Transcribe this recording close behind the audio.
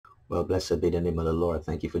Well, blessed be the name of the Lord.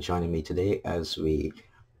 Thank you for joining me today as we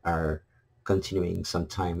are continuing some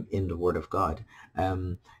time in the Word of God.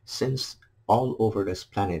 Since all over this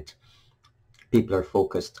planet, people are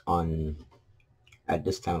focused on, at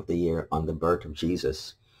this time of the year, on the birth of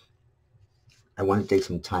Jesus, I want to take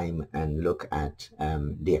some time and look at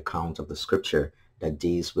the account of the scripture that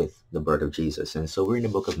deals with the birth of Jesus. And so we're in the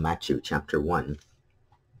book of Matthew, chapter 1,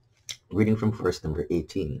 reading from verse number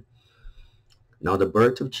 18. Now the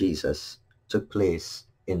birth of Jesus took place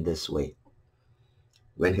in this way.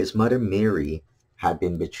 When his mother Mary had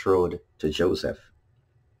been betrothed to Joseph,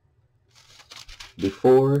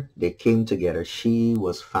 before they came together, she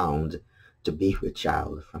was found to be with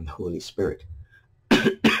child from the Holy Spirit.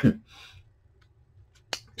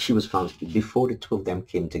 She was found before the two of them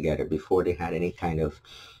came together, before they had any kind of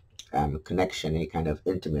connection, any kind of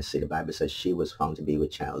intimacy. The Bible says she was found to be with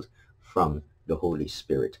child from the Holy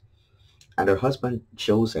Spirit. And her husband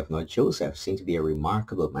Joseph, now Joseph seemed to be a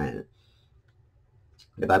remarkable man.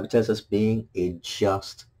 The Bible tells us being a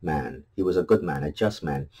just man. He was a good man, a just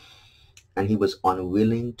man. And he was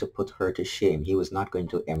unwilling to put her to shame. He was not going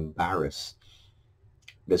to embarrass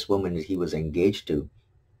this woman that he was engaged to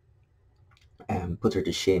and put her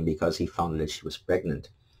to shame because he found that she was pregnant.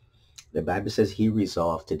 The Bible says he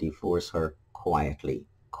resolved to divorce her quietly.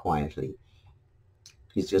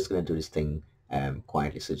 He's just going to do this thing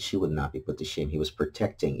quietly so she would not be put to shame. He was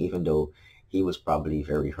protecting, even though he was probably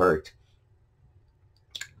very hurt,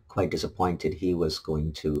 quite disappointed. He was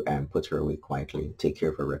going to put her away quietly, take care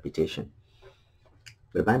of her reputation.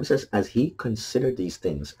 But the Bible says, as he considered these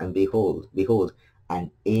things, and behold,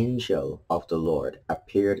 an angel of the Lord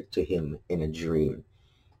appeared to him in a dream.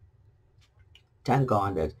 Thank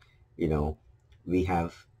God that, we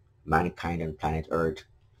have mankind on planet Earth.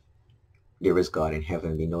 There is God in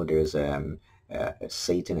heaven. We know there's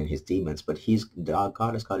Satan and his demons, but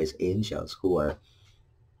God has got his angels who are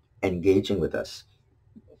engaging with us.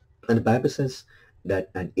 And the Bible says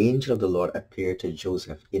that an angel of the Lord appeared to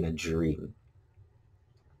Joseph in a dream.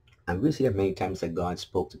 And we see that many times that God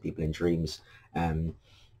spoke to people in dreams in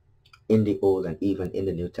the Old and even in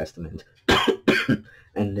the New Testament.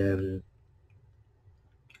 And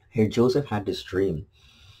here Joseph had this dream.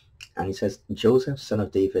 And he says, Joseph, son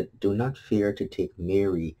of David, do not fear to take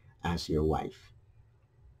Mary as your wife.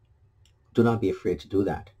 Do not be afraid to do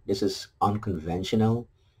that. This is unconventional.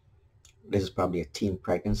 This is probably a teen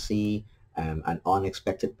pregnancy, an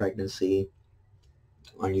unexpected pregnancy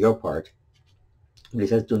on your part. But he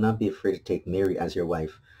says, do not be afraid to take Mary as your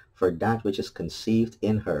wife, for that which is conceived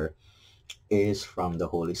in her is from the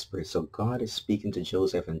Holy Spirit. So God is speaking to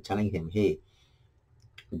Joseph and telling him, hey,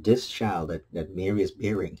 this child that Mary is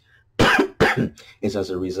bearing is as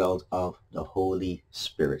a result of the Holy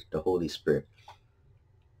Spirit,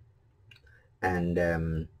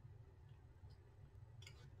 And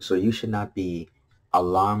so you should not be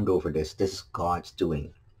alarmed over this. This is God's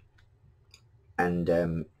doing.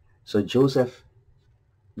 And so Joseph,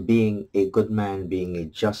 being a good man, being a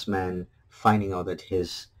just man, finding out that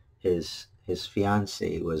his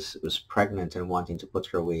fiancée was pregnant and wanting to put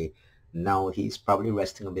her away, now he's probably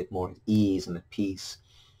resting a bit more at ease and at peace,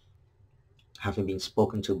 having been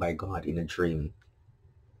spoken to by God in a dream.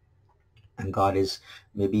 And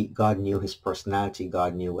maybe God knew his personality.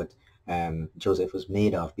 God knew what Joseph was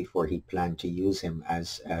made of before he planned to use him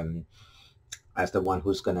as the one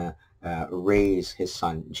who's going to raise his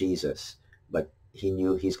son Jesus. But he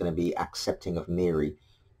knew he's going to be accepting of Mary.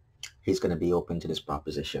 He's going to be open to this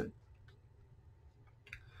proposition.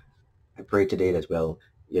 I pray today that,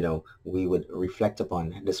 we would reflect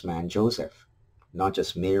upon this man Joseph, not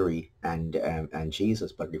just Mary and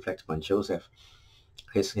Jesus, but reflect upon Joseph,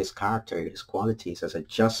 his character, his qualities as a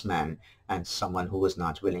just man and someone who was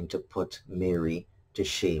not willing to put Mary to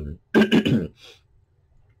shame. He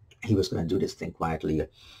was going to do this thing quietly.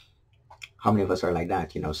 How many of us are like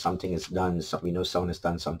that? Something is done, we know someone has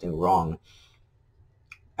done something wrong,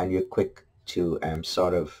 and you're quick to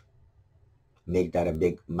sort of make that a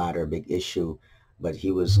big matter, a big issue, but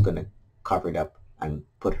he was going to cover it up and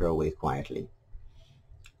put her away quietly.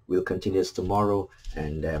 We'll continue this tomorrow,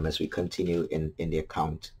 and as we continue in the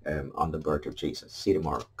account on the birth of Jesus. See you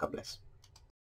tomorrow. God bless.